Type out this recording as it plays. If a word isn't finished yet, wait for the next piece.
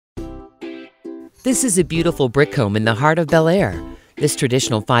This is a beautiful brick home in the heart of Bellaire. This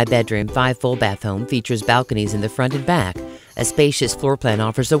traditional 5-bedroom, 5 full-bath home features balconies in the front and back. A spacious floor plan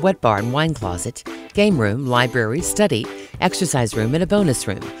offers a wet bar and wine closet, game room, library, study, exercise room, and a bonus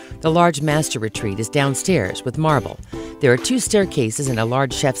room. The large master retreat is downstairs with marble. There are 2 staircases and a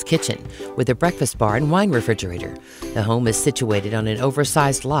large chef's kitchen with a breakfast bar and wine refrigerator. The home is situated on an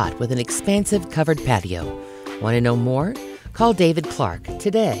oversized lot with an expansive covered patio. Want to know more? Call David Clark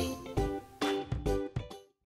today.